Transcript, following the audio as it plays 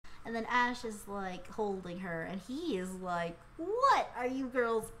And then Ash is like holding her, and he is like, "What are you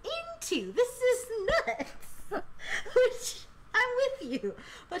girls into? This is nuts." Which, I'm with you.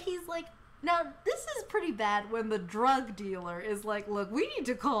 But he's like, now this is pretty bad when the drug dealer is like, "Look, we need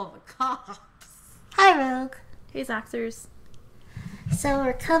to call the cops." Hi, Rogue. Hey, Zaxxers. So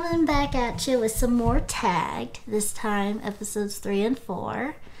we're coming back at you with some more Tagged, this time episodes 3 and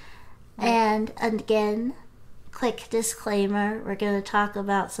 4. And again, quick disclaimer, we're going to talk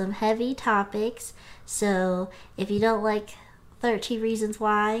about some heavy topics. So if you don't like 13 Reasons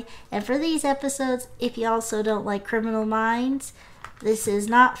Why, and for these episodes, if you also don't like Criminal Minds, this is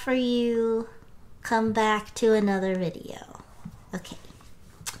not for you. Come back to another video. Okay.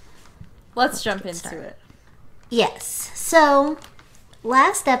 Let's jump into it. Yes. So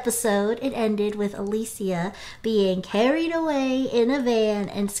last episode, it ended with Alicia being carried away in a van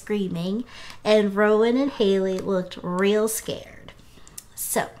and screaming, and Rowan and Haley looked real scared.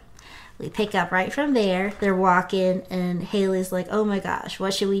 So we pick up right from there. They're walking, and Haley's like, "Oh my gosh,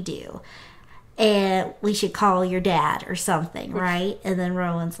 what should we do? And we should call your dad or something, right?" And then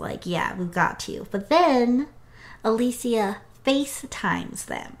Rowan's like, "Yeah, we've got to." But then Alicia FaceTimes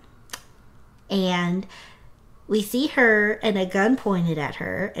them, and we see her and a gun pointed at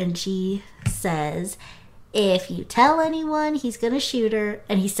her, and she says, "If you tell anyone, he's going to shoot her,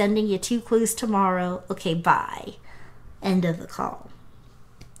 and he's sending you 2 clues tomorrow. Okay, bye." End of the call.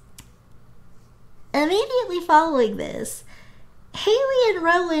 Immediately following this, Haley and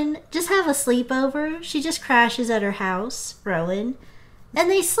Rowan just have a sleepover. She just crashes at her house, Rowan, and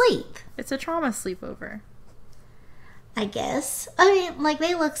they sleep. It's a trauma sleepover, I guess. I mean, like,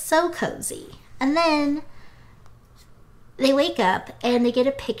 they look so cozy. And then they wake up and they get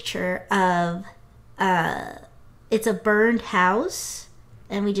a picture of, it's a burned house,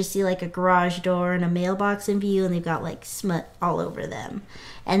 and we just see like a garage door and a mailbox in view, and they've got like smut all over them.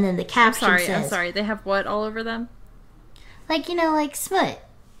 And then the caption says... I'm sorry, they have what all over them? Like, you know, like smut.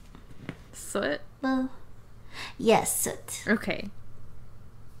 Soot? Well, yes, soot. Okay.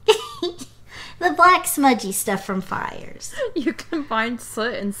 The black smudgy stuff from fires. You combined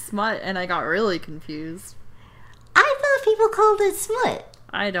soot and smut, and I got really confused. I thought people called it smut.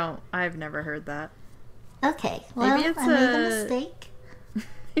 I've never heard that. Okay, well, Maybe it's I made a mistake.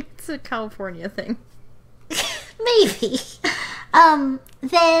 It's a California thing. Maybe.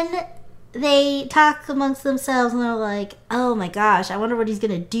 Then they talk amongst themselves and they're like, "Oh my gosh, I wonder what he's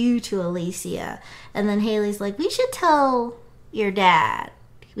gonna do to Alicia." And then Haley's like, "We should tell your dad.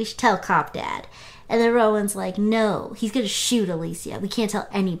 We should tell Cop Dad." And then Rowan's like, "No, he's gonna shoot Alicia. We can't tell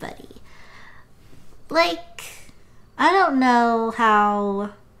anybody." Like, I don't know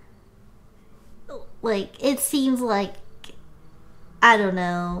how, like, it seems like, I don't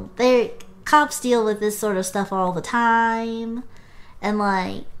know, cops deal with this sort of stuff all the time, and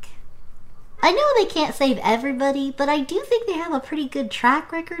like, I know they can't save everybody, but I do think they have a pretty good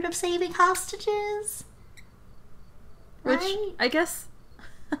track record of saving hostages. Which, right? I guess,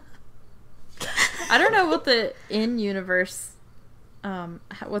 I don't know what the in-universe,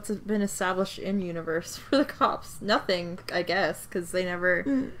 what's been established in-universe for the cops. Nothing, I guess, because they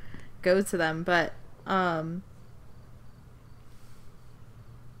never go to them, but, I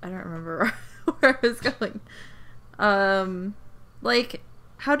don't remember where I was going. Like,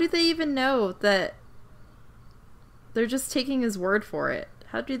 how do they even know that they're just taking his word for it?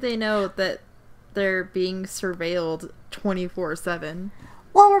 How do they know that they're being surveilled 24/7?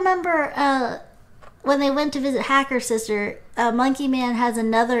 Well, remember, when they went to visit Hacker Sister, Monkey Man has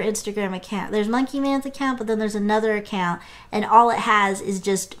another Instagram account. There's Monkey Man's account, but then there's another account, and all it has is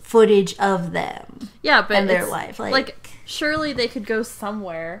just footage of them. Yeah, but and their life. Like, surely they could go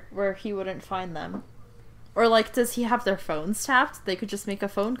somewhere where he wouldn't find them. Or, like, does he have their phones tapped? They could just make a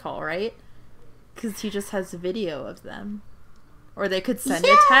phone call, right? Because he just has video of them. Or they could send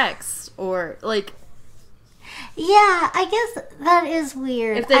a text, or, like... Yeah, I guess that is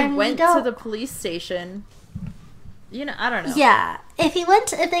weird. If they went to the police station, you know, I don't know. Yeah, if they went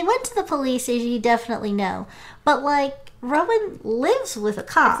to the police station, you definitely know. But like, Rowan lives with a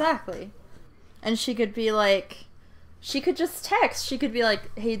cop. Exactly. And she could be like, she could just text. She could be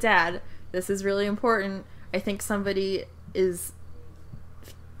like, "Hey, Dad, this is really important. I think somebody is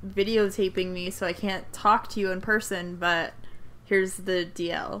videotaping me, so I can't talk to you in person, but here's the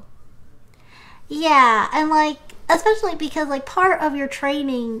DL." Yeah, and like, especially because like part of your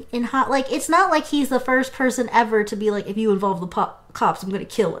training in like, it's not like he's the first person ever to be like, "If you involve the cops, I'm gonna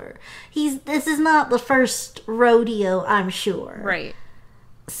kill her." This is not the first rodeo, I'm sure. Right.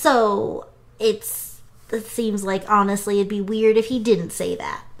 So it seems like, honestly, it'd be weird if he didn't say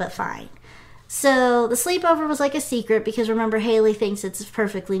that, but fine. So the sleepover was like a secret because remember, Haley thinks it's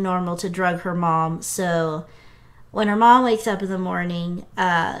perfectly normal to drug her mom. So when her mom wakes up in the morning,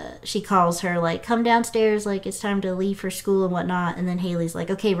 she calls her, like, come downstairs, like, it's time to leave for school and whatnot. And then Haley's like,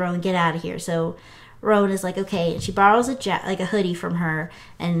 okay, Rowan, get out of here. So Rowan is like, okay. And she borrows a hoodie from her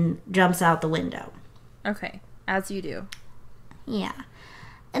and jumps out the window. Okay, as you do. Yeah.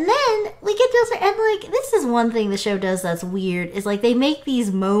 And then we get to, and, like, this is one thing the show does that's weird, is, like, they make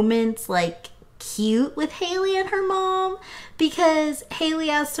these moments, like, cute with Haley and her mom, because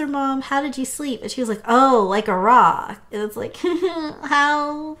Haley asks her mom, how did you sleep? And she was like, oh, like a rock. And it's like,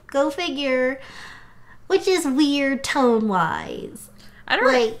 how? Go figure. Which is weird tone-wise. I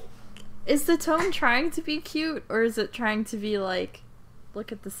don't know. Is the tone trying to be cute, or is it trying to be like,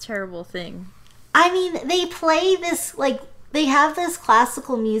 look at this terrible thing? I mean, they play this, like, they have this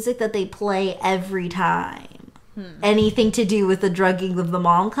classical music that they play every time anything to do with the drugging of the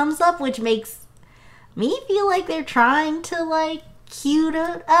mom comes up, which makes me feel like they're trying to, like, cute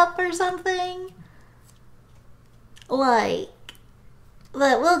it up or something. Like,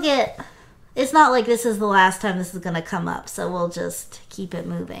 but we'll get, it's not like this is the last time this is going to come up, so we'll just keep it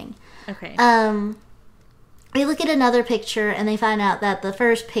moving. Okay. They look at another picture, and they find out that the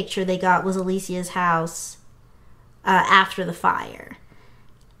first picture they got was Alicia's house after the fire.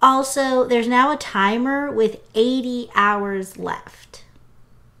 Also, there's now a timer with 80 hours left.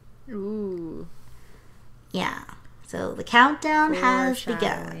 Ooh. Yeah. So the countdown has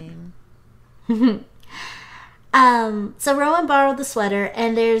begun. So Rowan borrowed the sweater,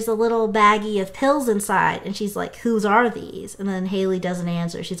 and there's a little baggie of pills inside, and she's like, whose are these? And then Haley doesn't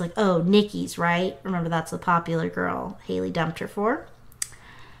answer. She's like, oh, Nikki's, right? Remember, that's the popular girl Haley dumped her for.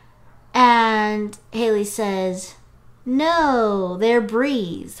 And Haley says, no, they're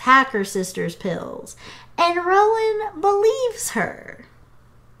Bree's, Hacker Sisters pills. And Rowan believes her.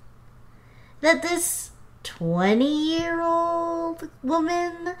 That this 20-year-old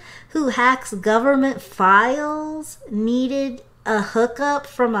woman who hacks government files needed a hookup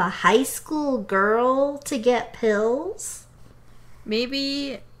from a high school girl to get pills?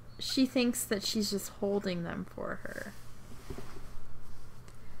 Maybe she thinks that she's just holding them for her.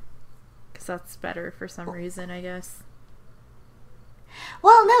 Because that's better for some reason, I guess.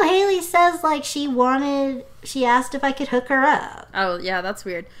 Well, no, Haley says, like, she asked if I could hook her up. Oh, yeah, that's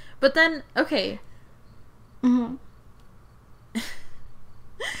weird. But then, okay. Mm-hmm.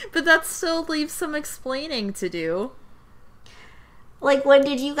 But that still leaves some explaining to do. Like, when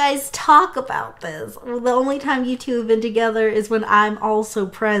did you guys talk about this? The only time you two have been together is when I'm also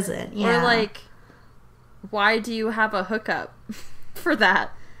present. Yeah. Or, like, why do you have a hookup for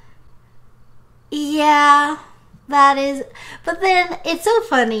that? Yeah, that is... But then, it's so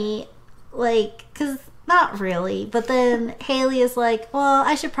funny, like, because... Not really. But then Haley is like, well,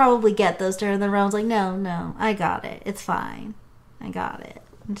 I should probably get those to her. And then Rowan's like, no, I got it. It's fine. I got it.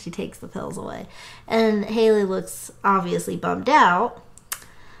 And she takes the pills away. And Haley looks obviously bummed out.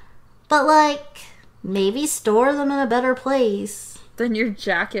 But, like, maybe store them in a better place. Than your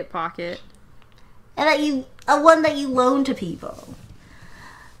jacket pocket. And one that you loan to people.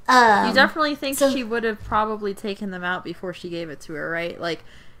 You definitely think she would have probably taken them out before she gave it to her, right? Like...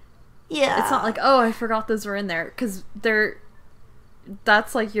 Yeah. It's not like, oh, I forgot those were in there. Because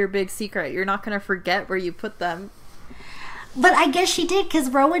that's like your big secret. You're not going to forget where you put them. But I guess she did, because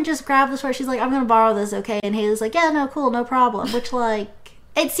Rowan just grabbed the sweater. She's like, I'm going to borrow this, okay? And Haley's like, yeah, no, cool, no problem. Which, like,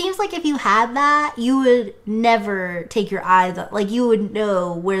 it seems like if you had that, you would never take your eyes up. Like, you would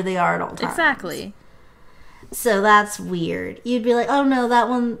know where they are at all times. Exactly. So that's weird. You'd be like, oh, no, that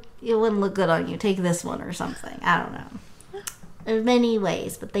one, it wouldn't look good on you. Take this one or something. I don't know. There's many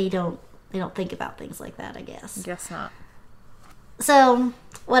ways, but they don't think about things like that, I guess. Guess not. So,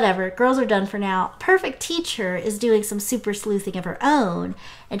 whatever. Girls are done for now. Perfect Teacher is doing some super sleuthing of her own,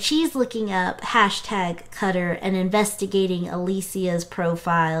 and she's looking up #Cutter and investigating Alicia's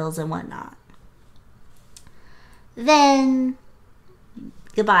profiles and whatnot. Then,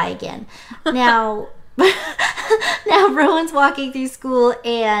 goodbye again. Now, Rowan's walking through school,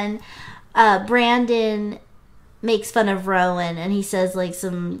 and Brandon makes fun of Rowan, and he says, like,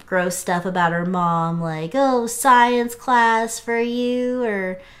 some gross stuff about her mom, like, oh, science class for you,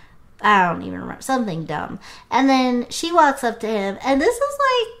 or I don't even remember, something dumb. And then she walks up to him, and this is,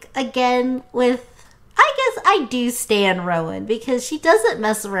 like, again, with, I guess I do stan Rowan, because she doesn't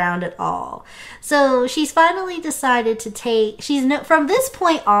mess around at all. So she's finally decided to from this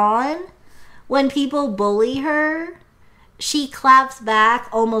point on, when people bully her, she claps back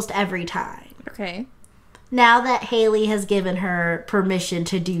almost every time. Okay. Now that Haley has given her permission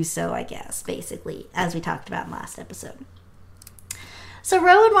to do so, I guess, basically, as we talked about in last episode. So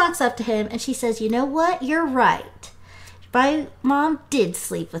Rowan walks up to him and she says, you know what? You're right. My mom did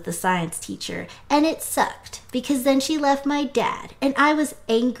sleep with the science teacher, and it sucked because then she left my dad, and I was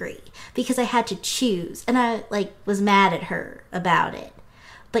angry because I had to choose, and I was mad at her about it.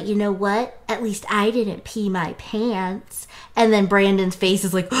 But you know what? At least I didn't pee my pants. And then Brandon's face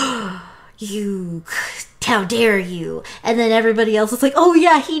is like, oh, you, how dare you? And then everybody else is like, oh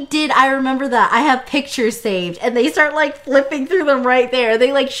yeah, he did. I remember that. I have pictures saved. And they start flipping through them right there.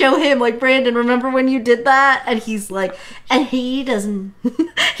 They show him Brandon, remember when you did that? And he's like, and he doesn't,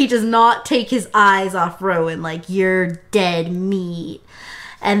 he does not take his eyes off Rowan. You're dead meat.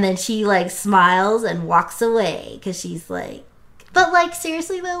 And then she smiles and walks away because she's like, but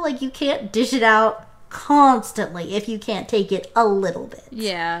seriously though, you can't dish it out constantly if you can't take it a little bit.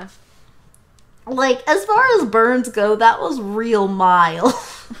 Yeah. As far as burns go, that was real mild.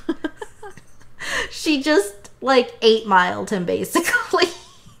 She just 8-miled him basically.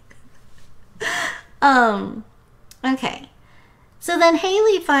 Okay. So then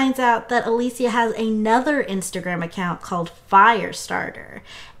Haley finds out that Alicia has another Instagram account called Firestarter.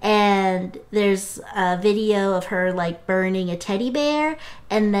 And there's a video of her burning a teddy bear.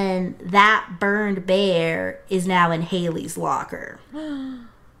 And then that burned bear is now in Haley's locker.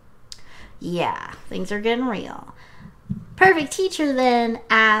 Yeah, things are getting real. Perfect Teacher then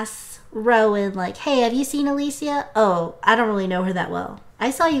asks Rowan, hey, have you seen Alicia? Oh, I don't really know her that well. I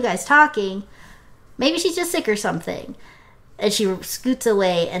saw you guys talking. Maybe she's just sick or something. And she scoots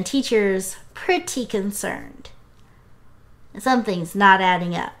away, and Teacher's pretty concerned. Something's not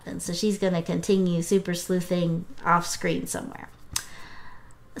adding up, and so she's going to continue super sleuthing off screen somewhere.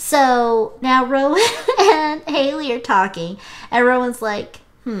 So now Rowan and Haley are talking, and Rowan's like,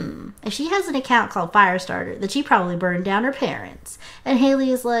 if she has an account called Firestarter, then she probably burned down her parents. And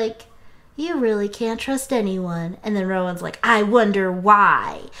Haley is like, you really can't trust anyone. And then Rowan's like, I wonder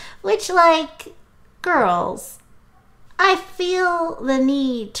why. Which, girls, I feel the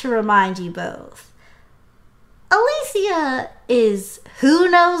need to remind you both. Alicia is who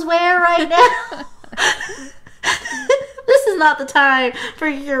knows where right now. This is not the time for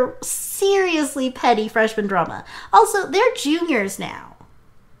your seriously petty freshman drama. Also, they're juniors now.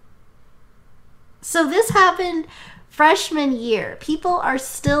 So this happened freshman year. People are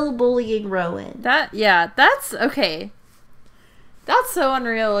still bullying Rowan. That's okay. That's so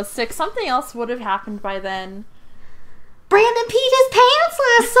unrealistic. Something else would have happened by then. Brandon peed his pants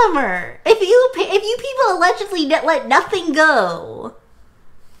last summer. If you people allegedly let nothing go,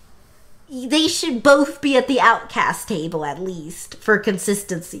 they should both be at the outcast table at least for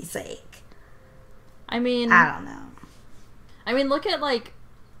consistency's sake. I mean, I don't know. I mean, look at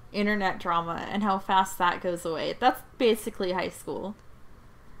internet drama and how fast that goes away. That's basically high school.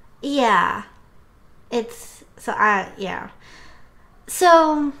 Yeah.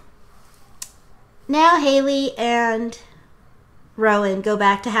 So now Haley and Rowan go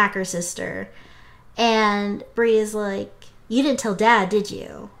back to Hacker Sister, and Bree is like, you didn't tell Dad, did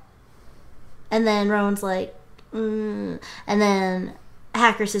you? And then Rowan's like, and then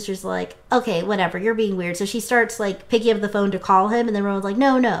Hacker Sister's like, okay, whatever, you're being weird. So she starts picking up the phone to call him, and then Rowan's like,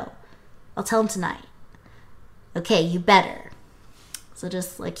 no, I'll tell him tonight. Okay, you better. So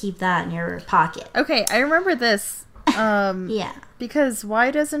just keep that in your pocket. Okay, I remember this. Yeah. Because why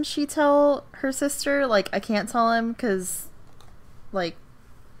doesn't she tell her sister? I can't tell him because,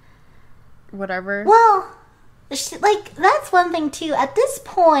 whatever. Well, that's one thing too. At this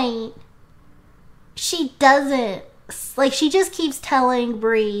point, she doesn't, she just keeps telling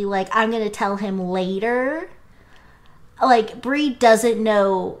Bree, I'm going to tell him later. Bree doesn't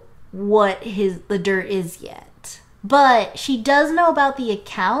know what the dirt is yet. But she does know about the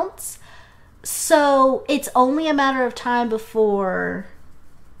accounts. So it's only a matter of time before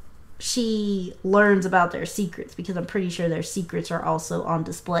she learns about their secrets, because I'm pretty sure their secrets are also on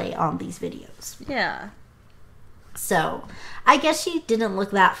display on these videos. Yeah. So I guess she didn't look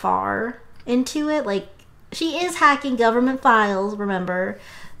that far into it. She is hacking government files, remember?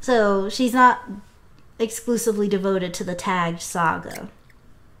 So she's not exclusively devoted to the Tagged saga,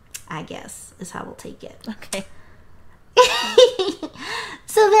 I guess, is how we'll take it. Okay.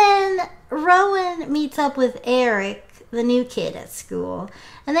 So then Rowan meets up with Eric, the new kid at school,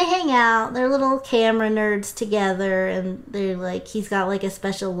 and they hang out. They're little camera nerds together, and they're he's got a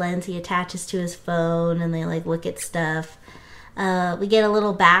special lens he attaches to his phone, and they look at stuff. We get a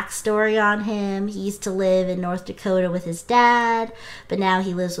little backstory on him. He used to live in North Dakota with his dad, but now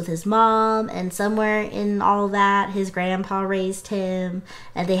he lives with his mom, and somewhere in all that, his grandpa raised him,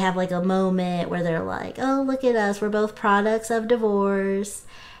 and they have a moment where they're like, oh, look at us, we're both products of divorce.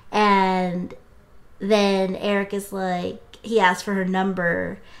 And then Eric is like, he asked for her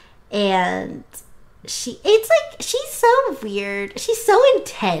number, and she's so weird. She's so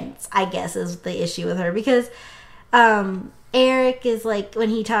intense, I guess, is the issue with her, because Eric is like, when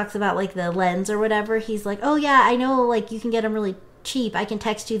he talks about like the lens or whatever, he's like, oh yeah, I know, like you can get them really cheap. I can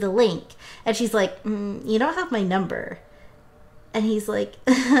text you the link. And she's like, you don't have my number. And he's like,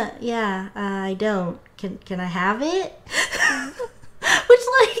 yeah, I don't. Can I have it? Which,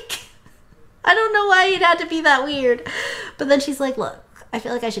 like, I don't know why it had to be that weird. But then she's like, look, I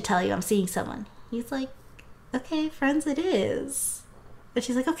feel like I should tell you I'm seeing someone. He's like, okay, friends it is. And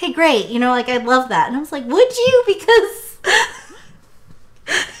she's like, okay, great. You know, like, I love that. And I was like, would you? Because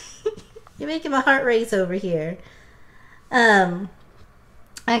you're making my heart race over here.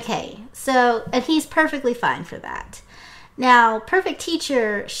 Okay, so, and he's perfectly fine for that. Now, Perfect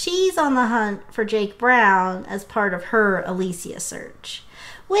Teacher, she's on the hunt for Jake Brown as part of her Alicia search.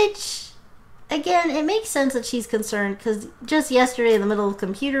 Which, again, it makes sense that she's concerned, because just yesterday in the middle of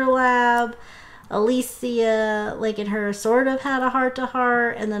computer lab, Alicia, like, and her sort of had a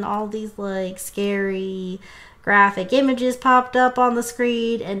heart-to-heart, and then all these, like, scary graphic images popped up on the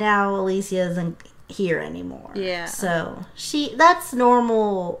screen, and now Alicia isn't here anymore. Yeah. So, that's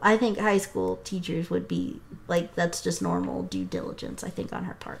normal. I think high school teachers would be, like, that's just normal due diligence, I think, on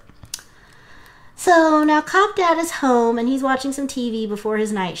her part. So, now Cop Dad is home, and he's watching some TV before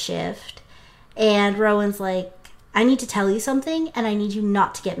his night shift, and Rowan's like, I need to tell you something, and I need you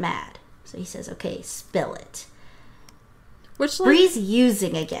not to get mad. So he says, okay, spill it. Which, like... Bree's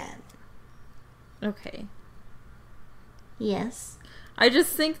using again. Okay. Yes. I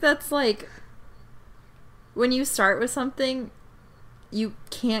just think that's, like... When you start with something, you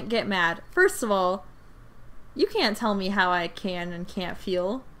can't get mad. First of all, you can't tell me how I can and can't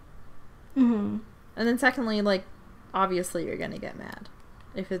feel. Mm-hmm. And then secondly, like, obviously you're gonna get mad.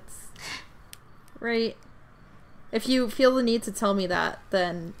 If it's... Right? If you feel the need to tell me that,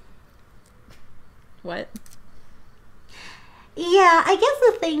 then... What? Yeah, I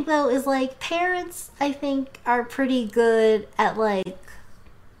guess the thing, though, is, like, parents, I think, are pretty good at, like,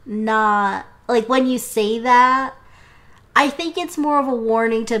 not... Like, when you say that, I think it's more of a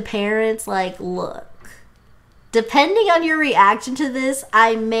warning to parents, like, look, depending on your reaction to this,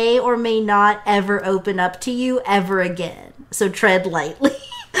 I may or may not ever open up to you ever again. So tread lightly.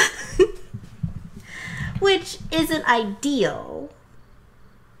 Which isn't ideal.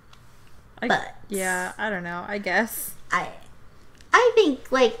 But... Yeah, I don't know, I guess. I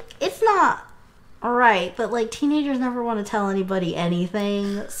think, like, it's not right, but, like, teenagers never want to tell anybody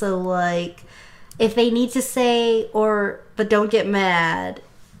anything, so, like, if they need to say, but don't get mad,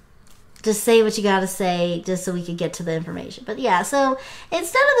 just say what you gotta say, just so we can get to the information. But yeah, so,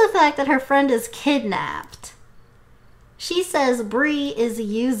 instead of the fact that her friend is kidnapped, she says Bree is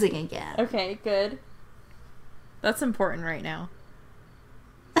using again. Okay, good. That's important right now.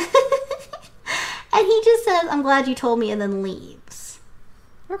 And he just says, I'm glad you told me, and then leaves.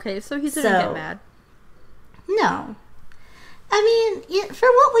 Okay, so he didn't get mad. No. I mean, for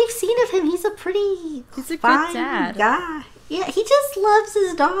what we've seen of him, he's a pretty good dad guy. Yeah, he just loves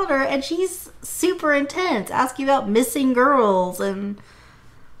his daughter, and she's super intense, asking about missing girls and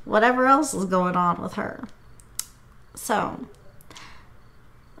whatever else is going on with her. So,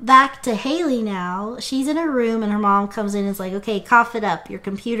 back to Haley now. She's in her room, and her mom comes in and is like, okay, cough it up, your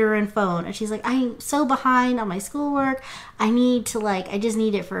computer and phone. And she's like, I'm so behind on my schoolwork. I just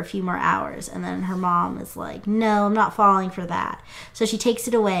need it for a few more hours. And then her mom is like, no, I'm not falling for that. So she takes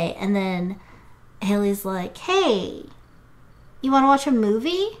it away, and then Haley's like, hey, you want to watch a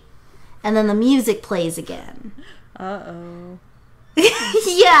movie? And then the music plays again. Uh-oh.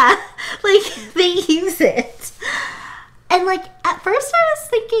 Yeah, like, they use it. And, like, at first I was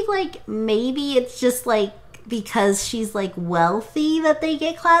thinking, like, maybe it's just, like, because she's, like, wealthy that they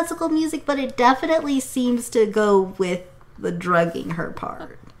get classical music, but it definitely seems to go with the drugging her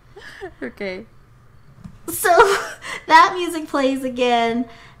part. Okay. So, that music plays again.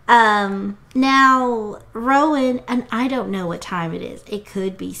 Now, Rowan, and I don't know what time it is. It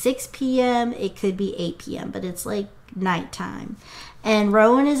could be 6 p.m., it could be 8 p.m., but it's, like, nighttime. And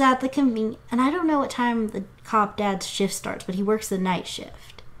Rowan is at the convenience, and I don't know what time the Cop Dad's shift starts, but he works the night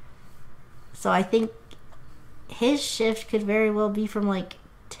shift. So I think his shift could very well be from like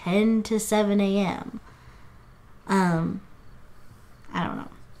 10 to 7 a.m. I don't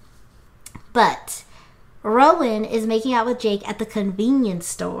know. But Rowan is making out with Jake at the convenience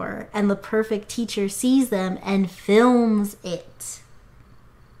store, and the Perfect Teacher sees them and films it.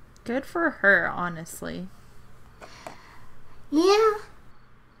 Good for her, honestly. Yeah.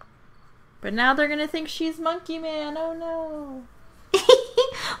 But now they're gonna think she's Monkey Man. Oh no.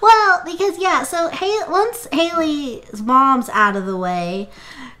 Well, because so once Haley's mom's out of the way,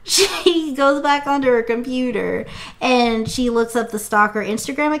 she goes back onto her computer and she looks up the stalker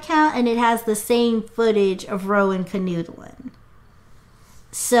Instagram account, and it has the same footage of Rowan canoodling.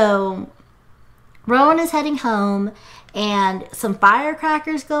 So Rowan is heading home, and some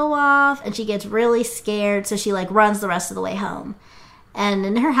firecrackers go off, and she gets really scared, so she runs the rest of the way home. And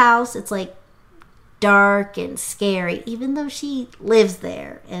in her house, it's dark and scary, even though she lives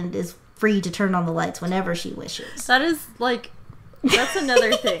there and is free to turn on the lights whenever she wishes. That is that's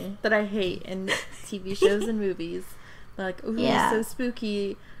another thing that I hate in TV shows and movies. They're ooh, it's so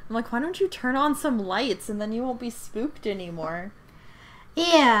spooky. I'm why don't you turn on some lights and then you won't be spooked anymore?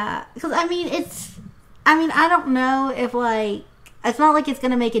 Yeah, because I don't know if it's not like it's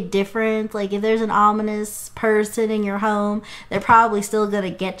gonna make a difference. If there's an ominous person in your home, they're probably still gonna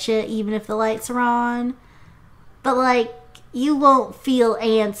get you even if the lights are on. But you won't feel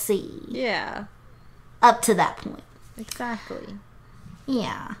antsy. Yeah. Up to that point. Exactly.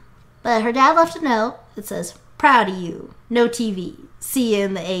 Yeah. But her dad left a note that says, "Proud of you. No TV. See you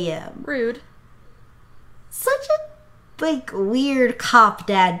in the AM." Rude. Such a weird cop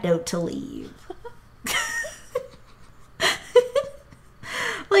dad note to leave.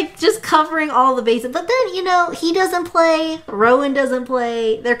 Just covering all the bases. But then, he doesn't play. Rowan doesn't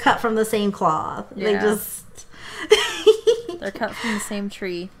play. They're cut from the same cloth. Yeah. They just... They're cut from the same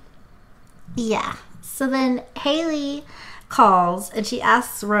tree. Yeah. So then Haley calls, and she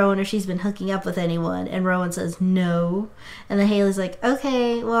asks Rowan if she's been hooking up with anyone, and Rowan says no. And then Haley's like,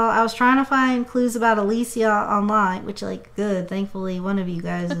 okay, well, I was trying to find clues about Alicia online, which, good. Thankfully, one of you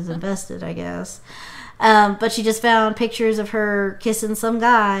guys is invested, I guess. But she just found pictures of her kissing some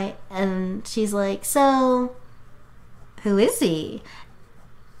guy, and she's like, so, who is he?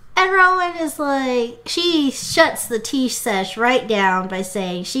 And Rowan is she shuts the tea sesh right down by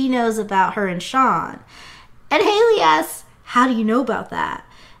saying she knows about her and Sean. And Haley asks, how do you know about that?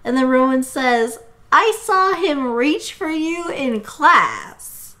 And then Rowan says, I saw him reach for you in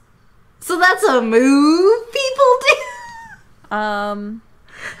class. So that's a move people do?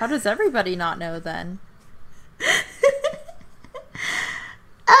 How does everybody not know then?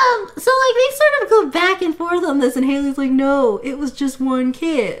 So they sort of go back and forth on this, and Haley's like, no, it was just one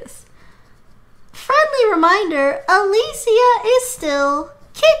kiss. Friendly reminder, Alicia is still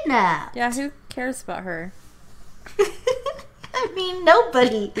kidnapped. Yeah, who cares about her?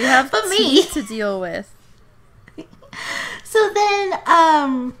 Nobody. You have but me to deal with. So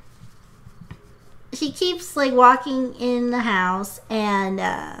then, she keeps walking in the house, and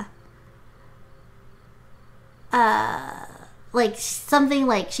something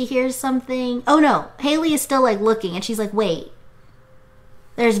she hears something. Oh no, Haley is still looking, and she's like, wait,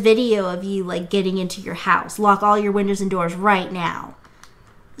 there's video of you getting into your house. Lock all your windows and doors right now.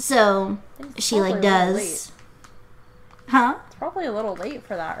 So she does. Huh? It's probably a little late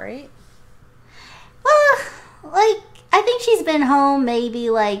for that, right? Well, I think she's been home maybe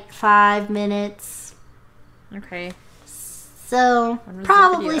 5 minutes. Okay. So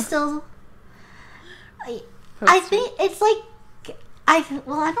probably still. I think it's I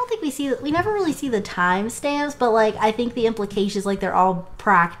don't think we never really see the timestamps, but I think the implications they're all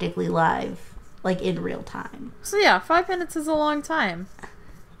practically live, in real time. So yeah, 5 minutes is a long time.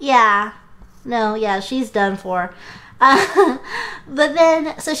 Yeah. No, yeah, she's done for. But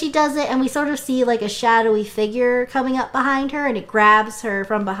then, so she does it, and we sort of see a shadowy figure coming up behind her, and it grabs her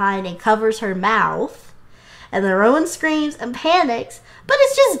from behind and covers her mouth. And then Rowan screams and panics, but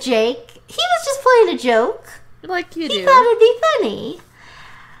it's just Jake. He was just playing a joke. Like you do. He thought it'd be funny.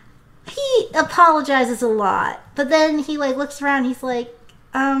 He apologizes a lot, but then he looks around. He's like,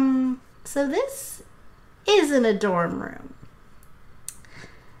 so this isn't a dorm room.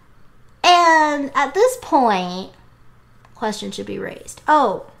 And at this point, question should be raised.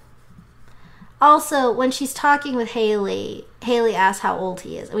 Oh, also, when she's talking with Haley, Haley asks how old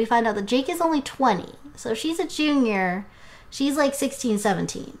he is, and we find out that Jake is only 20. So she's a junior. She's 16,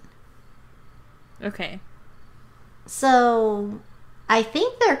 17. Okay. So I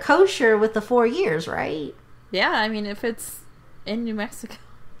think they're kosher with the 4 years, right? Yeah, if it's in New Mexico.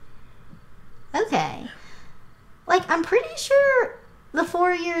 Okay. I'm pretty sure the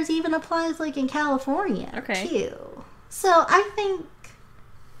 4 years even applies in California, too. So I think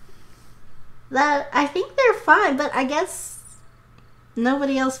they're fine, but I guess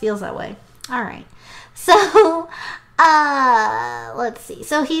nobody else feels that way. All right. So, let's see.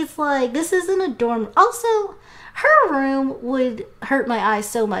 So he's like, this isn't a dorm. Also, her room would hurt my eyes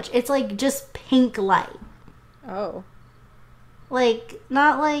so much. It's just pink light. Oh.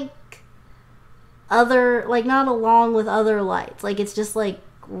 Not other, not along with other lights. It's just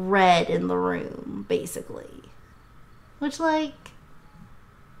red in the room, basically. Which, like,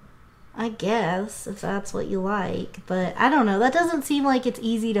 I guess, if that's what you like. But I don't know. That doesn't seem like it's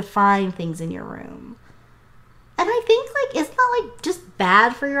easy to find things in your room. And I think, like, it's not, like, just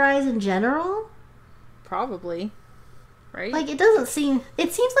bad for your eyes in general. Probably. Right? Like, it seems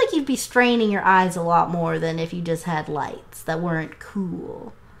like you'd be straining your eyes a lot more than if you just had lights that weren't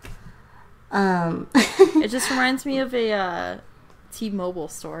cool. It just reminds me of a T-Mobile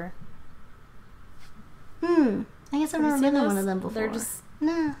store. I guess I've never been to one of them before. They're just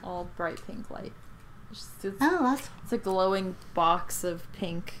all bright pink light. It's a glowing box of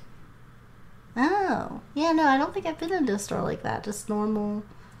pink. Oh. Yeah, no, I don't think I've been into a store like that. Just normal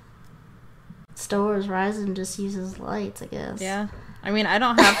stores. Verizon just uses lights, I guess. Yeah. I mean, I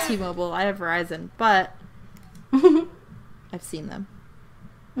don't have T-Mobile. I have Verizon, but I've seen them.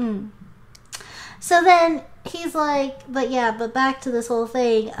 So then he's like, but back to this whole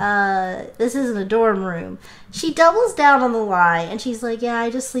thing. This isn't a dorm room. She doubles down on the lie, and she's like, yeah, I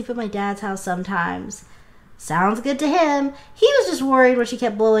just sleep at my dad's house sometimes. Sounds good to him. He was just worried when she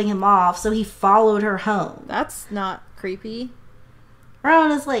kept blowing him off, so he followed her home. That's not creepy.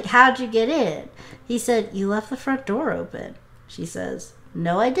 Rowan is like, how'd you get in? He said, you left the front door open. She says,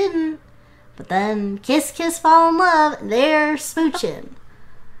 no, I didn't. But then, kiss, kiss, fall in love, and they're smooching.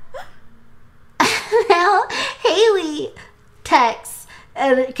 Now, Haley texts,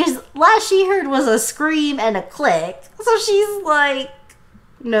 because last she heard was a scream and a click, so she's like,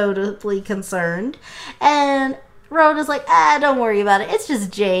 notably concerned. And Rhoda's like, don't worry about it, it's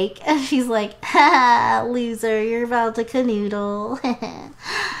just Jake. And she's like, ha, loser, you're about to canoodle.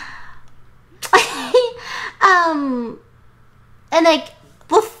 And like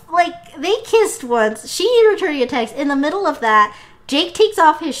they kissed once. She returned a text. In the middle of that, Jake takes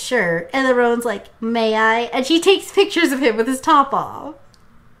off his shirt, and then Rowan's like, may I? And she takes pictures of him with his top off.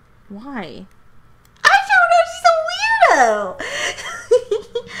 Why? I don't know, she's a weirdo.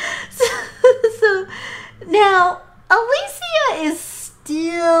 so now, Alicia is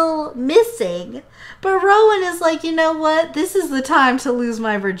still missing, but Rowan is like, you know what? This is the time to lose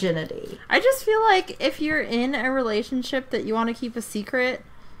my virginity. I just feel like if you're in a relationship that you want to keep a secret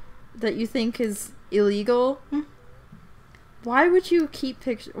that you think is illegal, why would you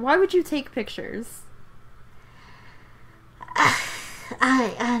Why would you take pictures?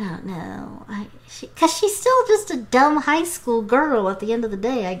 I don't know. Because she's still just a dumb high school girl at the end of the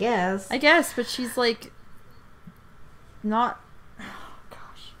day, I guess. I guess, but she's like not. Oh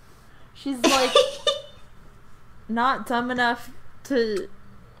gosh, she's like not dumb enough to.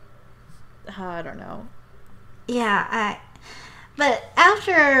 I don't know. Yeah, But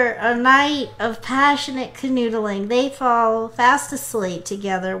after a night of passionate canoodling, they fall fast asleep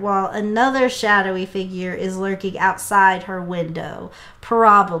together while another shadowy figure is lurking outside her window,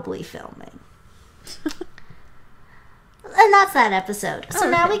 probably filming. And that's that episode. So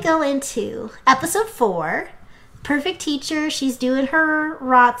now we go into episode 4. Perfect Teacher. She's doing her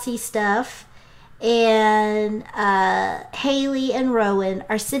ROTC stuff. And Haley and Rowan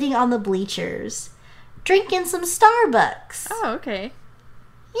are sitting on the bleachers drinking some Starbucks. Oh, okay.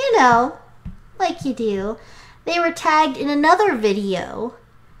 You know, like you do. They were tagged in another video,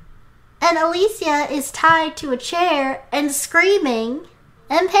 and Alicia is tied to a chair and screaming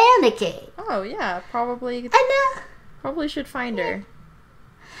and panicking. Oh, yeah, probably. And probably should find her. And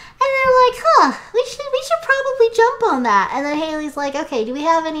they're like, we should probably jump on that. And then Haley's like, okay, do we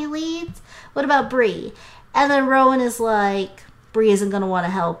have any leads? What about Bree? And then Rowan is like, Bree isn't going to want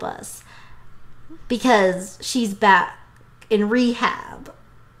to help us because she's back in rehab.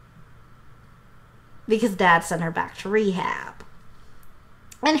 Because Dad sent her back to rehab.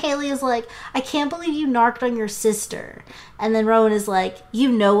 And Haley is like, I can't believe you narked on your sister. And then Rowan is like,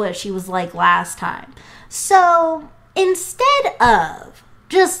 you know what she was like last time. So instead of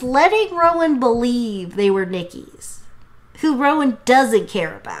just letting Rowan believe they were Nikki's, who Rowan doesn't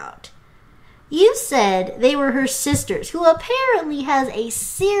care about, you said they were her sisters, who apparently has a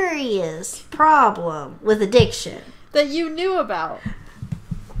serious problem with addiction. That you knew about.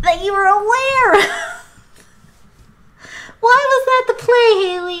 That you were aware of. Why was that the play,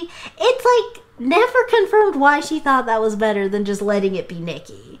 Haley? It's like never confirmed why she thought that was better than just letting it be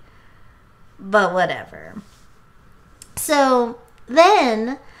Nikki. But whatever. So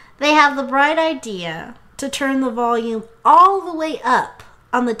then they have the bright idea to turn the volume all the way up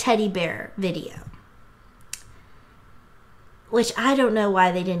on the teddy bear video. Which I don't know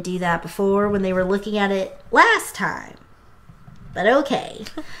why they didn't do that before when they were looking at it last time. But okay.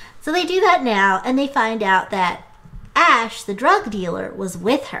 So they do that now, and they find out that Ash, the drug dealer, was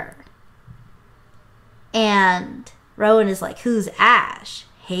with her. And Rowan is like, who's Ash?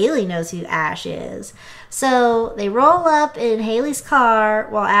 Haley knows who Ash is. So they roll up in Haley's car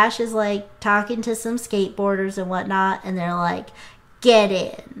while Ash is like talking to some skateboarders and whatnot, and they're like, get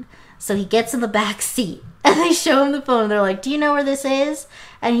in. So he gets in the back seat and they show him the phone. They're like, do you know where this is?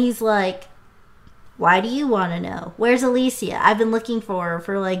 And he's like, why do you want to know? Where's Alicia? I've been looking for her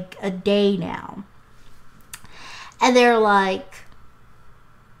for like a day now. And they're like,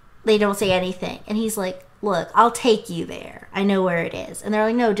 they don't say anything. And he's like, look, I'll take you there. I know where it is. And they're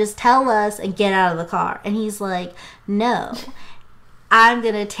like, no, just tell us and get out of the car. And he's like, no, I'm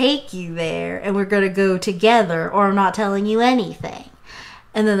going to take you there and we're going to go together or I'm not telling you anything.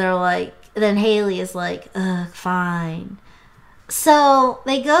 And then they're like, then Haley is like, ugh, fine. So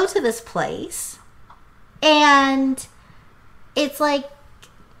they go to this place and it's like,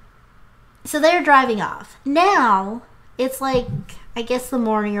 so they're driving off. Now it's like, I guess the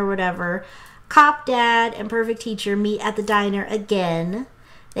morning or whatever. Cop Dad and Perfect Teacher meet at the diner again.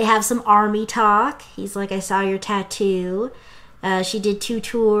 They have some army talk. He's like, I saw your tattoo. She did 2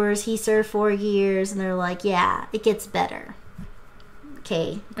 tours. He served 4 years. And they're like, yeah, it gets better.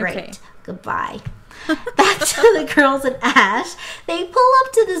 Okay, great. Okay. Goodbye. Back to the girls and Ash. They pull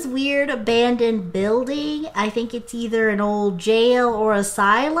up to this weird abandoned building. I think it's either an old jail or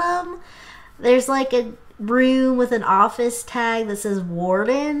asylum. There's like a room with an office tag that says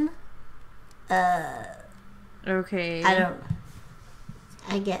warden. Okay.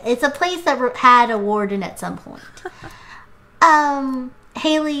 I get it's a place that had a warden at some point.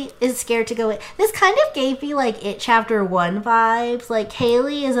 Haley is scared to go in. This kind of gave me like It Chapter 1 vibes. Like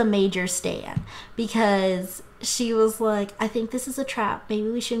Haley is a major stan because she was like, I think this is a trap. Maybe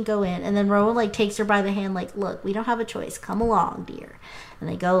we shouldn't go in. And then Rowan like takes her by the hand like, look, we don't have a choice. Come along, dear. And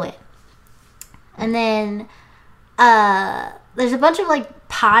they go in. And then there's a bunch of like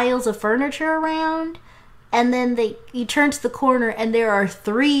piles of furniture around, and then you turn to the corner and there are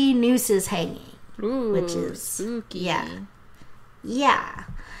 3 nooses hanging. Ooh, which is spooky. Yeah.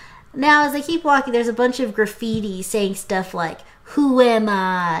 Now as they keep walking, there's a bunch of graffiti saying stuff like, who am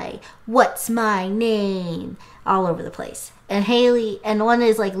I? What's my name? All over the place. And Haley, and one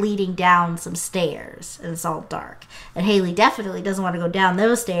is like leading down some stairs, and it's all dark. And Haley definitely doesn't want to go down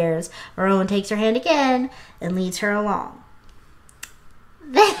those stairs. Rowan takes her hand again and leads her along.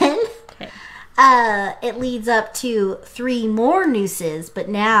 Then it leads up to 3 more nooses, but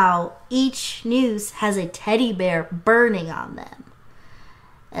now each noose has a teddy bear burning on them.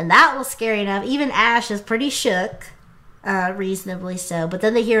 And that was scary enough. Even Ash is pretty shook, reasonably so. But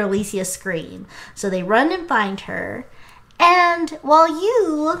then they hear Alicia scream. So they run and find her. And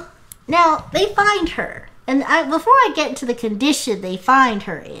now they find her. And before I get into the condition they find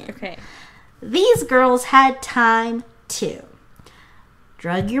her in, okay, these girls had time to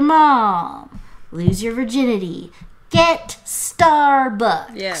drug your mom, lose your virginity, get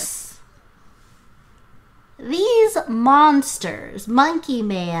Starbucks. Yes. These monsters, Monkey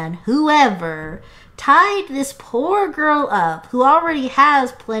Man, whoever, tied this poor girl up who already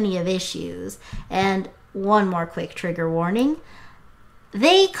has plenty of issues. And one more quick trigger warning.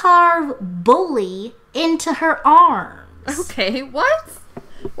 They carve Bully into her arms. Okay, what?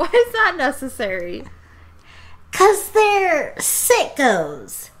 Why is that necessary? 'Cause they're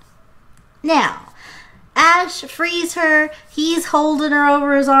sickos. Now, Ash frees her, he's holding her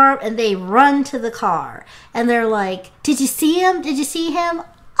over his arm, and they run to the car. And they're like, did you see him? Did you see him?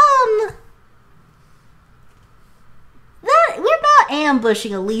 We're not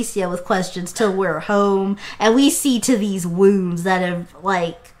ambushing Alicia with questions till we're home, and we see to these wounds that have,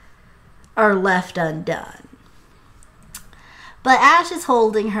 are left undone. But Ash is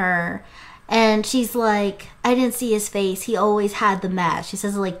holding her, and she's like, I didn't see his face. He always had the mask. She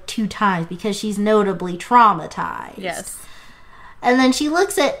says it 2 times because she's notably traumatized. Yes. And then she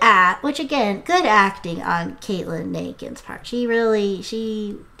looks at which again, good acting on Caitlin Nakin's part.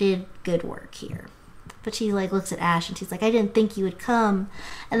 She did good work here. But she looks at Ash and she's like, I didn't think you would come.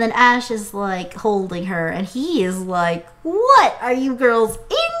 And then Ash is holding her and he is like, what are you girls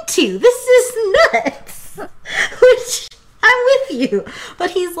into? This is nuts. Which, I'm with you.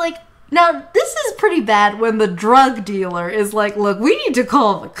 But he's like, now this is pretty bad when the drug dealer is like, look, we need to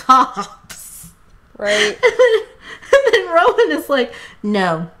call the cops. Right. And then Rowan is like,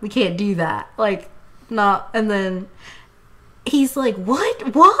 no, we can't do that. Not. And then he's like,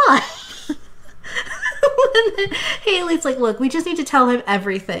 what? Why? And then Haley's like, look, we just need to tell him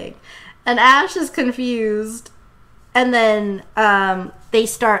everything. And Ash is confused. And then they're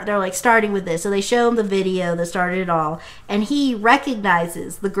starting with this. So they show him the video that started it all. And he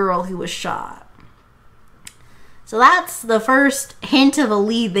recognizes the girl who was shot. So that's the first hint of a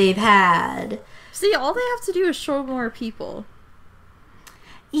lead they've had. See, all they have to do is show more people.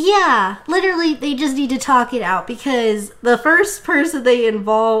 Yeah, literally, they just need to talk it out because the first person they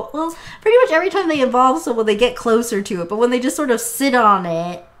involve, well, pretty much every time they involve someone, they get closer to it. But when they just sort of sit on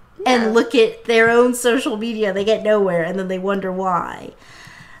it and look at their own social media, they get nowhere, and then they wonder why.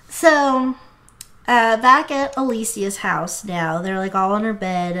 So, back at Alicia's house now, they're like all in her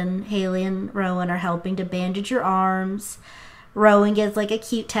bed, and Haley and Rowan are helping to bandage her arms. Rowan gets like a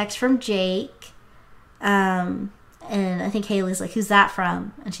cute text from Jake. And I think Haley's like, who's that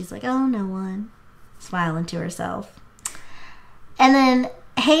from? And she's like, oh, no one. Smiling to herself. And then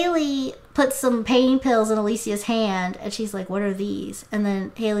Haley puts some pain pills in Alicia's hand, and she's like, what are these? And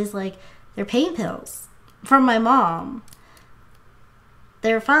then Haley's like, they're pain pills from my mom.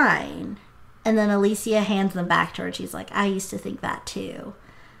 They're fine. And then Alicia hands them back to her, and she's like, I used to think that too.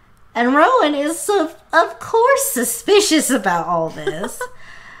 And Rowan is, of course, suspicious about all this.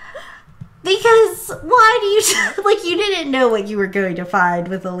 Because why do you, like, you didn't know what you were going to find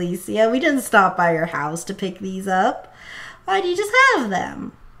with Alicia. We didn't stop by your house to pick these up. Why do you just have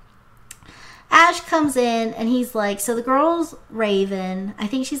them? Ash comes in, and he's like, so the girl's Raven. I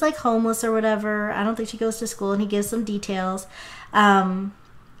think she's, like, homeless or whatever. I don't think she goes to school, and he gives some details. And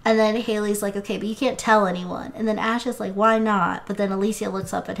then Haley's like, okay, but you can't tell anyone. And then Ash is like, why not? But then Alicia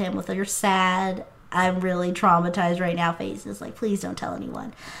looks up at him with her sad, I'm really traumatized right now face. Is like, please don't tell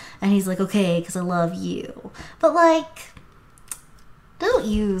anyone. And he's like, okay, because I love you. But, like, don't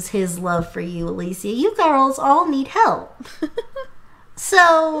use his love for you, Alicia. You girls all need help.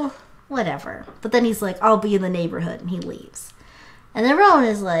 So, whatever. But then he's like, I'll be in the neighborhood, and he leaves. And then Rowan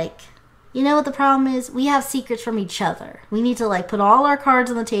is like, you know what the problem is? We have secrets from each other. We need to, like, put all our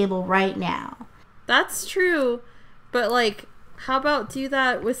cards on the table right now. That's true. But, like, how about do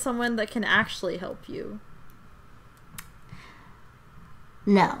that with someone that can actually help you?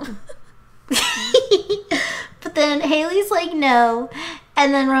 No. But then Haley's like, no.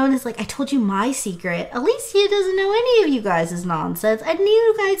 And then Rowan is like, I told you my secret. Alicia doesn't know any of you guys' nonsense. And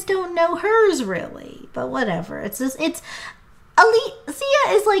you guys don't know hers, really. But whatever. It's just, Alicia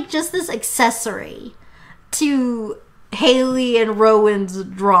is like just this accessory to Haley and Rowan's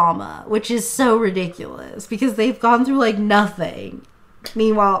drama, which is so ridiculous because they've gone through like nothing.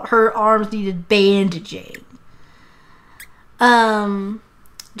 Meanwhile, her arms needed bandaging.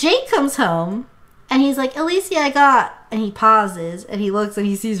 Jake comes home and he's like, Alicia, and he pauses and he looks and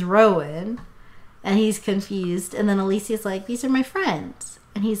he sees Rowan and he's confused. And then Alicia's like, these are my friends.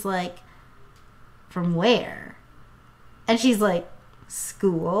 And he's like, from where? And she's like,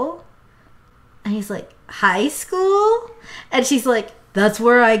 school? And he's like, high school? And she's like, that's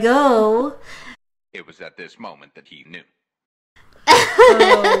where I go. It was at this moment that he knew.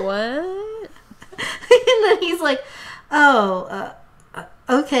 Oh, what? And then he's like,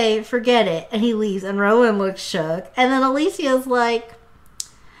 okay, forget it. And he leaves, and Rowan looks shook. And then Alicia's like,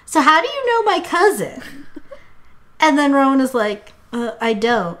 so how do you know my cousin? And then Rowan is like, I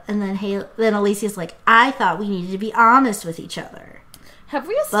don't. And then Alicia's like, I thought we needed to be honest with each other. Have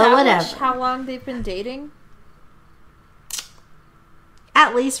we established how long they've been dating?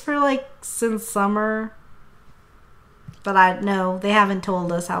 At least for, like, since summer. But they haven't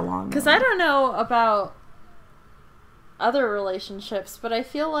told us how long. Because I don't know about other relationships, but I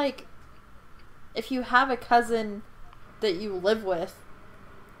feel like if you have a cousin that you live with,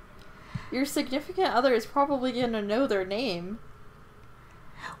 your significant other is probably going to know their name.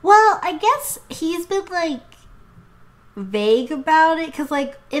 Well, I guess he's been, like, vague about it, because,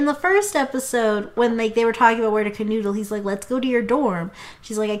 like, in the first episode, when, like, they were talking about where to canoodle, he's like, let's go to your dorm.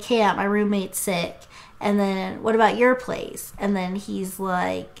 She's like, I can't, my roommate's sick. And then, what about your place? And then he's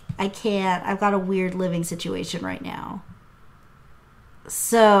like, I can't, I've got a weird living situation right now.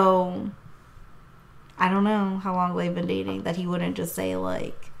 So, I don't know how long they've been dating, that he wouldn't just say,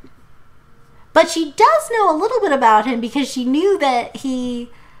 like... But she does know a little bit about him, because she knew that he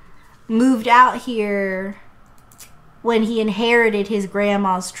moved out here when he inherited his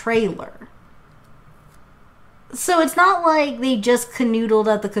grandma's trailer. So it's not like they just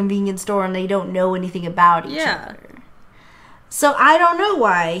canoodled at the convenience store and they don't know anything about each other. So I don't know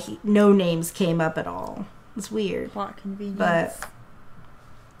why no names came up at all. It's weird. Plot convenience. But,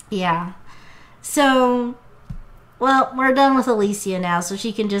 yeah. So, well, we're done with Alicia now, so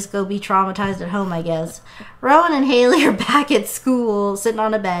she can just go be traumatized at home, I guess. Rowan and Haley are back at school, sitting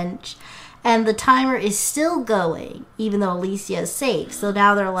on a bench. And the timer is still going, even though Alicia is safe. So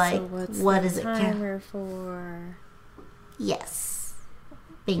now they're like, so what is it? Timer for? Yes.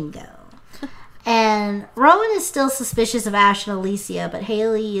 Bingo. And Rowan is still suspicious of Ash and Alicia, but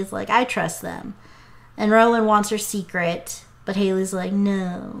Haley is like, I trust them. And Rowan wants her secret, but But Haley's like,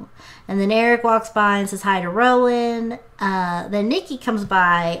 no. And then Eric walks by and says hi to Rowan. Then Nikki comes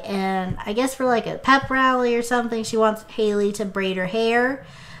by, and I guess for like a pep rally or something, she wants Haley to braid her hair.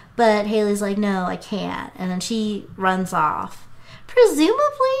 But Haley's like, no, I can't. And then she runs off.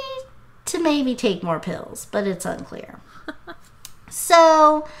 Presumably to maybe take more pills, but it's unclear.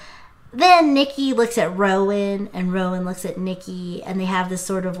 So then Nikki looks at Rowan, and Rowan looks at Nikki, and they have this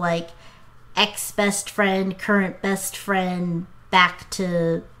sort of like ex-best friend, current best friend, back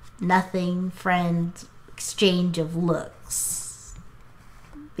to nothing friend exchange of looks.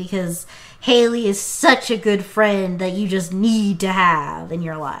 Because Haley is such a good friend that you just need to have in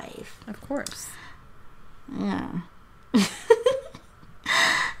your life. Of course. Yeah.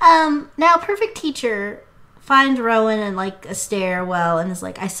 Now Perfect Teacher finds Rowan in like a stairwell and is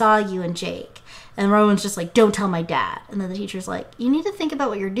like, I saw you and Jake. And Rowan's just like, don't tell my dad. And then the teacher's like, you need to think about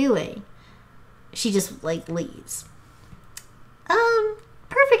what you're doing. She just like leaves.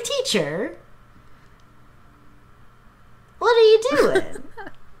 Perfect Teacher, what are you doing?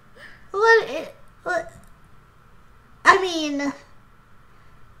 what I mean,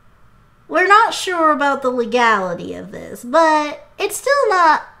 we're not sure about the legality of this, but it's still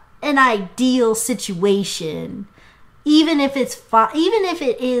not an ideal situation. Even if even if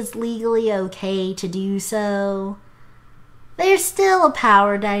it is legally okay to do so, there's still a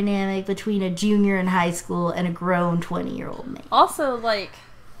power dynamic between a junior in high school and a grown 20-year-old man. Also, like,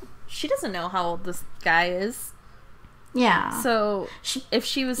 she doesn't know how old this guy is. Yeah. So, if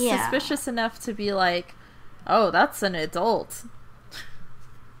she was suspicious enough to be like, oh, that's an adult.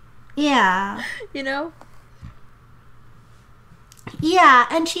 Yeah. You know? Yeah,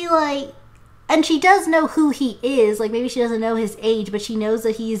 and she does know who he is. Like, maybe she doesn't know his age, but she knows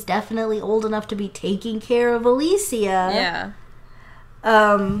that he is definitely old enough to be taking care of Alicia. Yeah.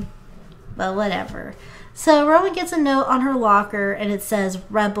 But whatever. So Rowan gets a note on her locker, and it says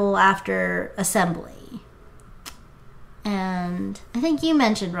Rebel after assembly. And I think you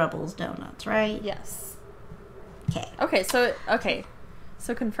mentioned Rebel's Donuts, right? Yes. Okay.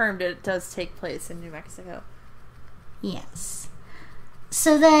 So confirmed it does take place in New Mexico. Yes.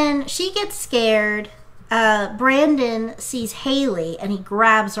 So then she gets scared. Brandon sees Haley and he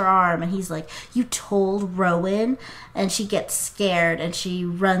grabs her arm and he's like, you told Rowan? And she gets scared and she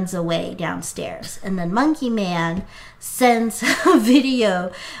runs away downstairs. And then Monkey Man sends a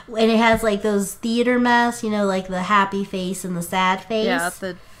video and it has like those theater masks, you know, like the happy face and the sad face. Yeah,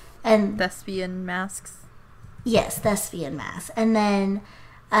 the thespian masks. Yes, thespian masks. And then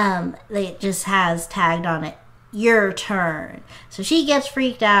it just has tagged on it, your turn. So she gets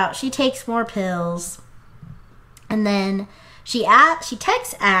freaked out. She takes more pills. And then she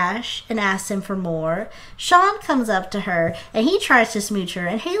texts Ash and asks him for more. Sean comes up to her and he tries to smooch her.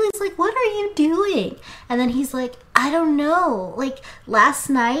 And Haley's like, what are you doing? And then he's like, I don't know. Like, last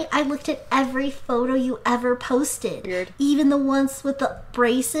night I looked at every photo you ever posted. Weird. Even the ones with the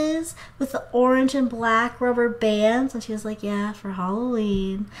braces, with the orange and black rubber bands. And she was like, yeah, for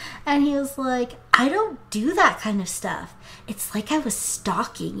Halloween. And he was like, I don't do that kind of stuff. It's like I was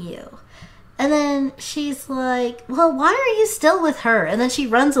stalking you. And then she's like, well, why are you still with her? And then she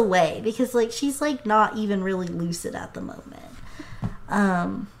runs away because, like, she's, like, not even really lucid at the moment.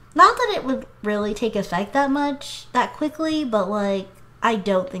 Not that it would really take effect that quickly, but, like, I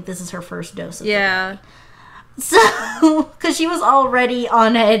don't think this is her first dose of the day. So, because she was already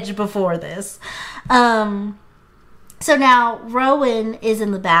on edge before this. So now Rowan is in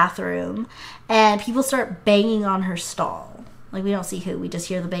the bathroom and people start banging on her stall. Like, we don't see who. We just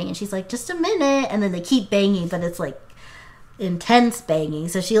hear the banging. She's like, just a minute. And then they keep banging, but it's, like, intense banging.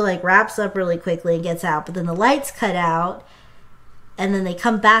 So she, like, wraps up really quickly and gets out. But then the lights cut out. And then they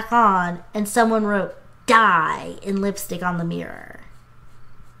come back on. And someone wrote, die, in lipstick on the mirror.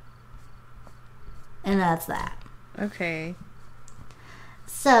 And that's that. Okay.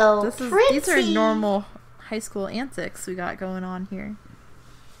 So, these are normal high school antics we got going on here.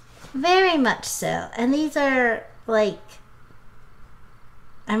 Very much so. And these are, like...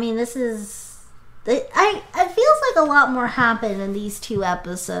 I mean, this is... It feels like a lot more happened in these 2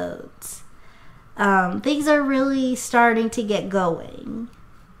 episodes. Things are really starting to get going.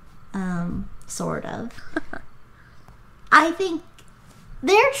 Sort of. I think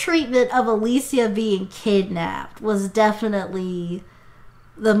their treatment of Alicia being kidnapped was definitely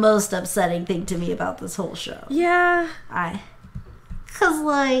the most upsetting thing to me about this whole show. Yeah. Because,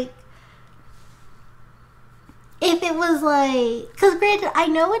 like... If it was like... Because granted, I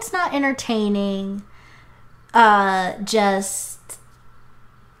know it's not entertaining. Just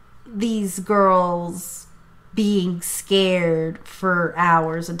these girls being scared for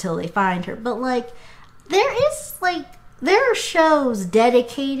hours until they find her. But, like, there is, like, there are shows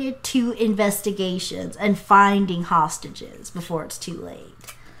dedicated to investigations and finding hostages before it's too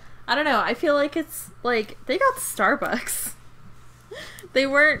late. I don't know. I feel like it's like they got Starbucks. They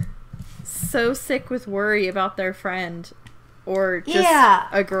weren't so sick with worry about their friend or just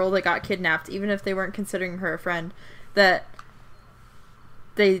a girl that got kidnapped, even if they weren't considering her a friend, that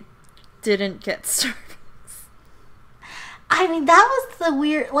they didn't get Starbucks. I mean, that was the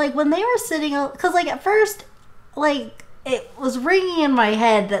weird, like, when they were sitting, because, like, at first, like, it was ringing in my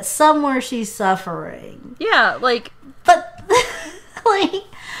head that somewhere she's suffering. Yeah, like... But, like,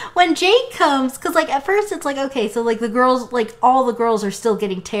 when Jake comes, because, like, at first it's like, okay, so, like, the girls, like, all the girls are still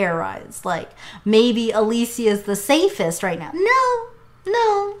getting terrorized. Like, maybe Alicia's the safest right now.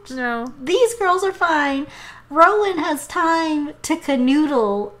 No. These girls are fine. Rowan has time to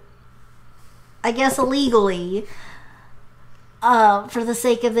canoodle, I guess illegally, for the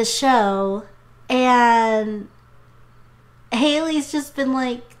sake of this show. And Haley's just been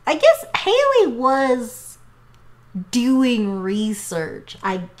like, I guess Haley was doing research,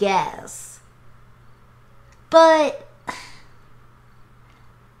 I guess. But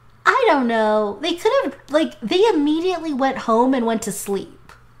I don't know. They could have, like, they immediately went home and went to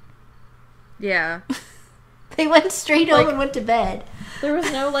sleep. Yeah. They went straight home and went to bed. There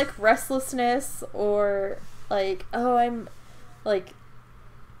was no, like, restlessness or, like, oh, I'm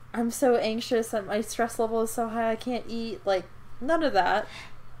so anxious and my stress level is so high I can't eat. Like, none of that.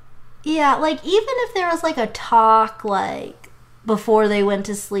 Yeah, like, even if there was, like, a talk, like, before they went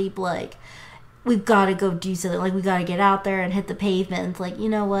to sleep, like, we've got to go do something. Like, we got to get out there and hit the pavement. It's like, you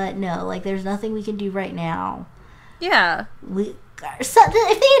know what? No, like, there's nothing we can do right now. Yeah. So, if they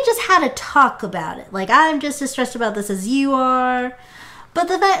had just had a talk about it, like, I'm just as stressed about this as you are. But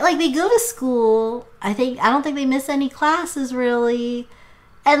the fact, like, they go to school, I don't think they miss any classes, really.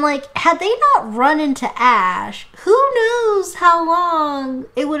 And, like, had they not run into Ash, who knows how long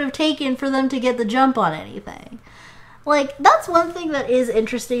it would have taken for them to get the jump on anything. Like, that's one thing that is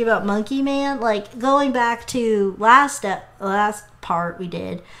interesting about Monkey Man. Like, going back to last part we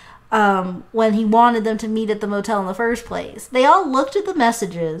did, when he wanted them to meet at the motel in the first place. They all looked at the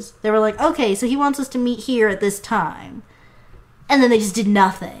messages. They were like, okay, so he wants us to meet here at this time. And then they just did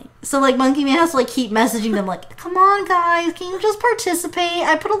nothing. So, like, Monkey Man has to, like, keep messaging them, like, come on, guys, can you just participate?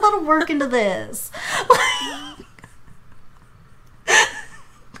 I put a lot of work into this.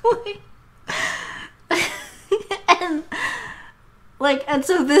 And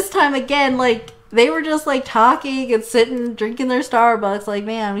so this time again, like, they were just, like, talking and sitting, drinking their Starbucks, like,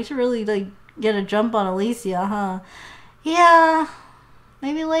 man, we should really, like, get a jump on Alicia, huh? Yeah,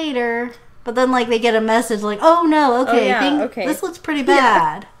 maybe later. But then, like, they get a message like, oh, no, okay, okay. This looks pretty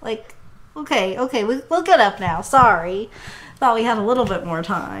bad. Yeah. Like, okay, we'll get up now. Sorry. Thought we had a little bit more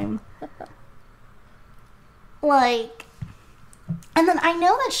time. Like, and then I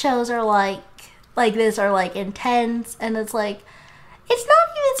know that shows are, like this are, like, intense, and it's, like, it's not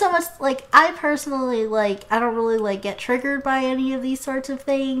even so much, like, I personally, like, I don't really, like, get triggered by any of these sorts of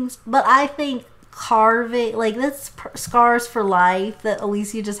things, but I think carving, like, that's scars for life that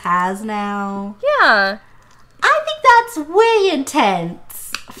Alicia just has now. Yeah. I think that's way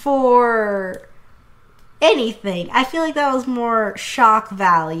intense for anything. I feel like that was more shock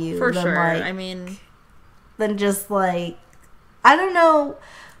value. For than, sure. like, I mean, than just, like, I don't know.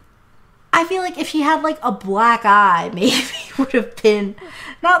 I feel like if she had, like, a black eye, maybe it would have been,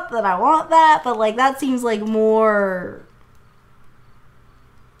 not that I want that, but, like, that seems like more,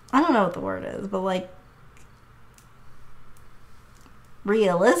 I don't know what the word is, but, like,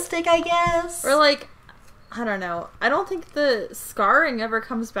 realistic, I guess? or, like, I don't know. I don't think the scarring ever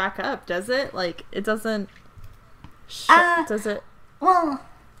comes back up, does it? Like, it doesn't... does it? Well,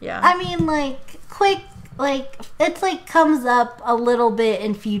 yeah. I mean, like, quick, like, it's, like, comes up a little bit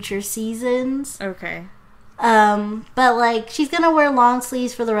in future seasons. Okay. But, like, she's gonna wear long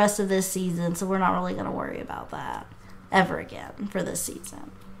sleeves for the rest of this season, so we're not really gonna worry about that ever again for this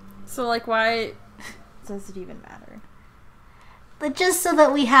season. So, like, why does it even matter? But just so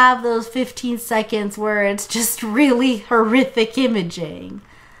that we have those 15 seconds where it's just really horrific imaging.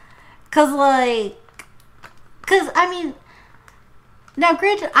 I mean, now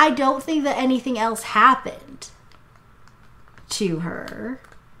granted, I don't think that anything else happened to her.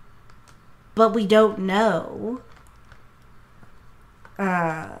 But we don't know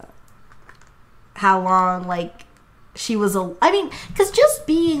how long, like, she was I mean, because just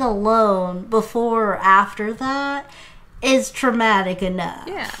being alone before or after that is traumatic enough.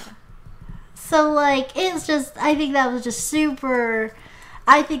 Yeah. So, like, it's just, I think that was just super,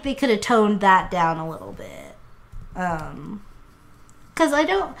 I think they could have toned that down a little bit. Because I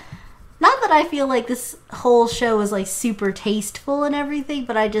don't, Not that I feel like this whole show is like super tasteful and everything,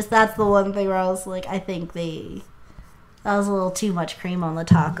 but that's the one thing where I was like, I think that was a little too much cream on the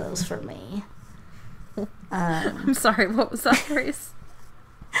tacos for me. I'm sorry, what was that phrase?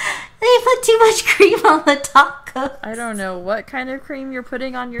 They put too much cream on the tacos. I don't know what kind of cream you're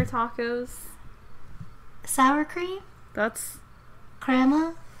putting on your tacos. Sour cream? That's...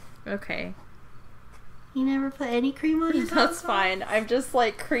 Crema? Okay. You never put any cream on your tacos? That's fine. I'm just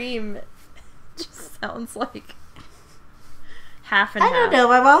like, cream just sounds like half and half. I don't know.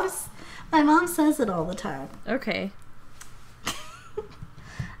 My mom says it all the time. Okay.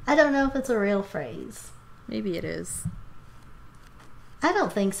 I don't know if it's a real phrase. Maybe it is. I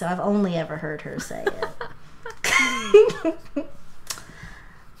don't think so. I've only ever heard her say it.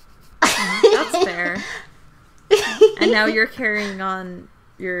 That's fair. And now you're carrying on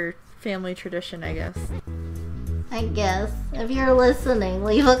your family tradition, I guess. I guess. If you're listening,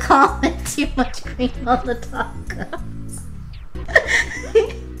 leave a comment. Too much cream on the tacos.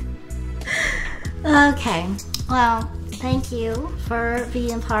 Okay. Well, thank you for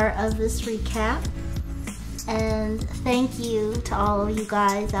being part of this recap. And thank you to all of you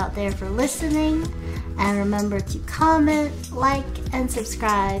guys out there for listening. And remember to comment, like, and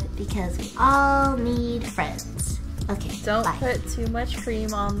subscribe because we all need friends. Okay, Don't bye. put too much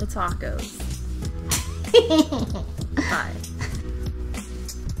cream on the tacos.